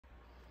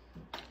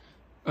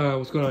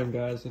What's going on,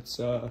 guys? It's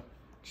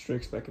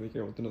Strix back in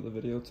here with another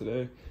video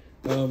today.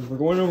 We're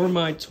going over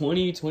my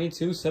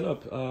 2022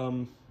 setup.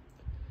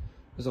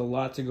 There's a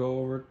lot to go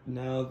over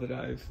now that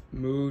I've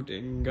moved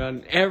and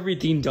gotten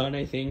everything done.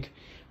 I think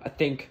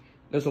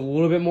there's a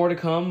little bit more to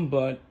come,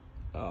 but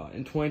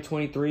in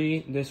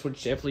 2023 this would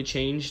definitely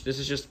change. This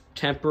is just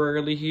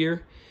temporarily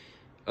here.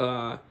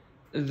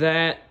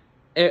 That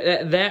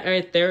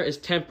right there is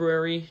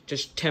temporary,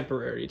 just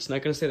temporary. It's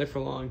not gonna stay there for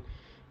long.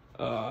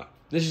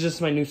 This is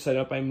just my new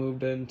setup I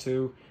moved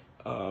into.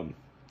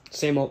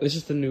 Same old, it's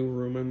just the new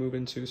room I moved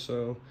into,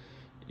 so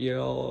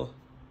yeah,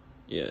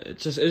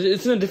 it's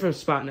in a different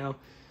spot now.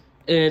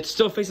 And it's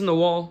still facing the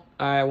wall.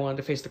 I wanted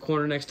to face the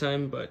corner next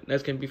time, but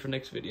that's gonna be for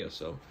next video.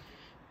 So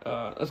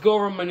let's go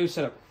over my new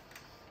setup.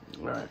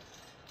 Alright.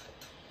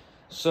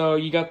 So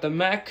you got the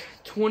Mac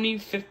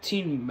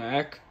 2015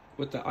 Mac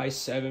with the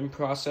i7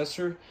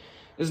 processor.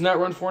 Does not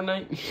run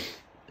Fortnite.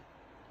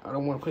 I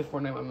don't want to play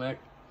Fortnite on Mac.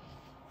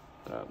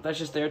 That's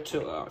just there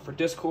to for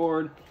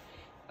Discord,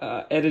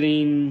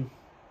 editing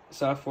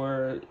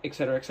software,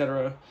 etc.,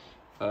 etc.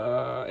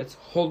 It's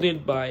holding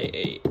by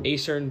a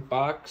Acer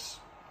box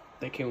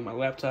that came with my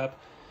laptop.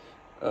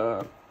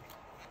 You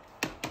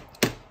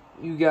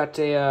got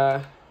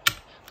a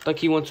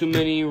Lucky 1-2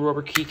 mini,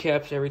 rubber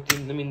keycaps,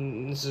 everything. I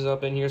mean, this is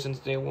up in here since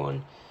day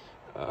one.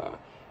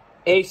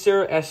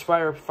 Acer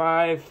Aspire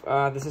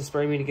 5. This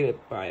inspired me to get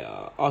it by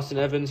Austin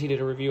Evans. He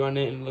did a review on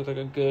it and it looked like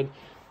a good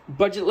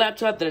budget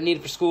laptop that I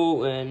needed for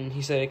school, and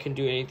he said it can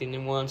do anything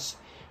it wants.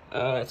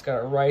 It's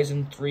got a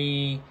Ryzen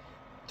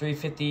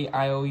 350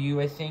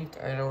 IOU, I think.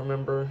 I don't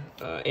remember.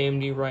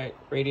 AMD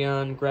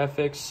Radeon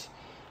graphics.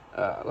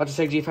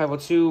 Logitech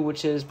G502,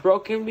 which is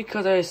broken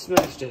because I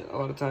smashed it a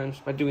lot of times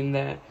by doing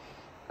that.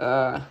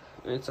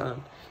 It's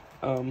on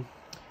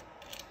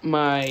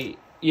my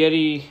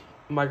Yeti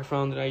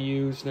microphone that I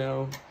use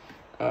now.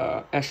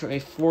 Astro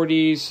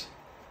A40s.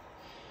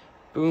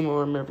 Boom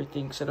arm,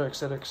 everything, etc.,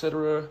 etc.,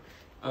 etc.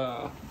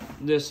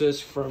 This is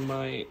from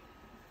my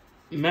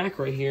Mac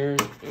right here.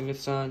 If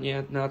it's on,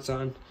 yeah, now it's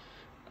on.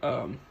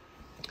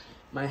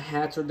 My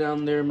hats are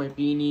down there, my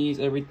beanies,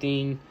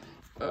 everything.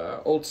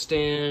 Old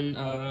stand.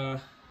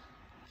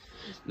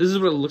 This is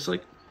what it looks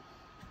like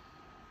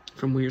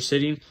from where you're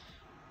sitting.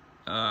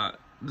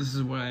 This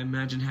is what I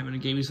imagine having a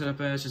gaming setup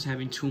as, just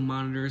having two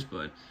monitors,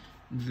 but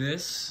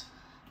this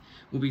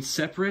will be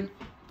separate,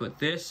 but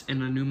this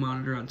and a new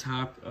monitor on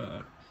top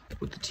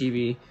with the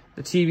TV.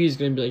 The TV is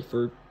gonna be like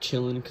for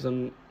chilling because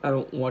I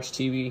don't watch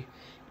TV,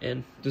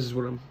 and this is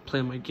what I'm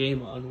playing my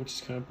game on, which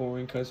is kind of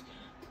boring because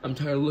I'm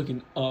tired of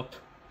looking up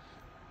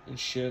and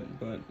shit.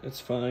 But it's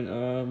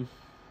fine.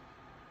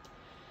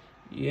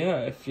 Yeah,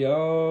 if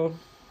y'all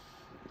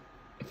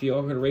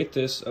could rate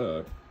this,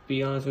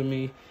 be honest with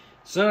me.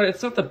 It's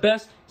not the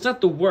best. It's not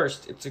the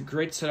worst. It's a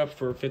great setup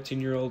for a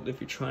 15-year-old if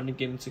you're trying to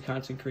get into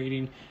content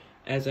creating,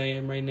 as I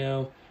am right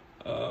now.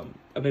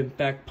 I've been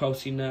back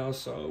posting now,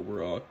 so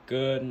we're all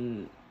good,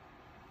 and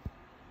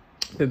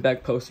been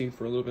back posting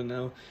for a little bit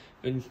now.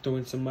 Been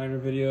doing some minor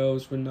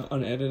videos with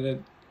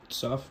unedited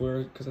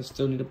software because I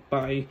still need to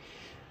buy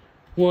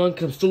one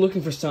because I'm still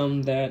looking for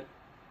some that,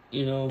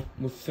 you know,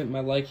 will fit my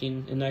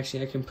liking, and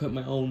actually I can put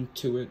my own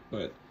to it.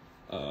 But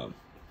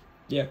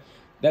yeah,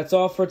 that's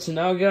all for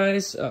now,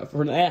 guys.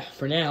 For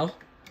now.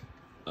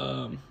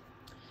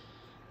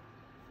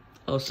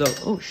 Also,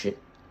 oh shit.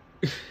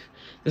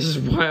 This is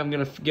why I'm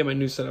gonna get my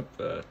new setup.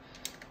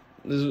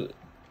 This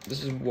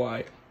is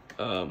why.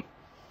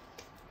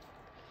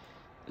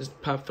 This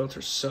pop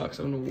filter sucks.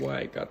 I don't know why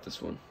I got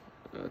this one.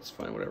 It's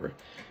fine, whatever.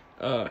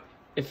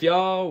 If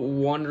y'all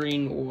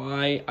wondering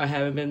why I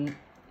haven't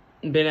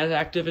been as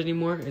active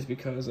anymore, is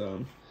because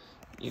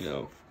you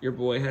know, your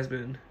boy has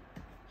been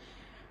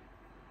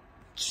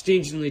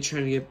stagingly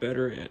trying to get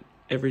better at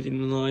everything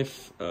in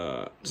life.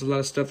 There's a lot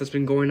of stuff that's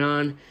been going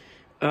on.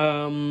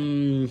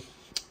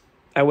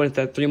 I went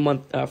that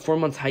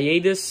 4-month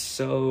hiatus,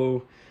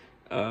 so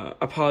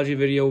apology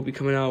video will be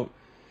coming out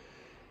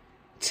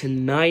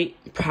tonight,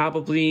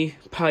 probably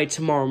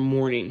tomorrow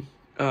morning.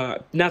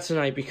 Not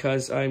tonight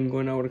because I'm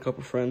going out with a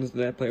couple friends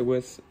that I played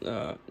with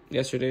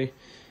yesterday.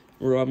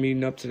 We're all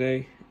meeting up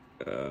today.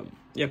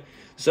 Yeah.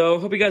 So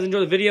hope you guys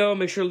enjoyed the video.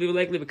 Make sure to leave a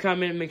like, leave a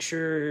comment. Make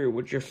sure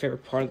what your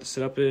favorite part of the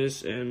setup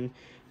is, and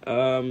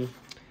I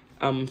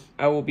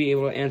will be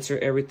able to answer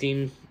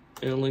everything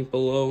in a link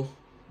below,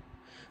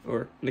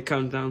 or in the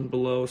comment down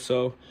below.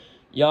 So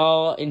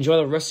y'all enjoy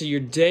the rest of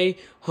your day.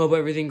 Hope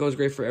everything goes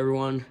great for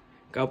everyone.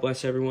 God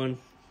bless everyone.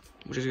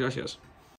 Muchas gracias.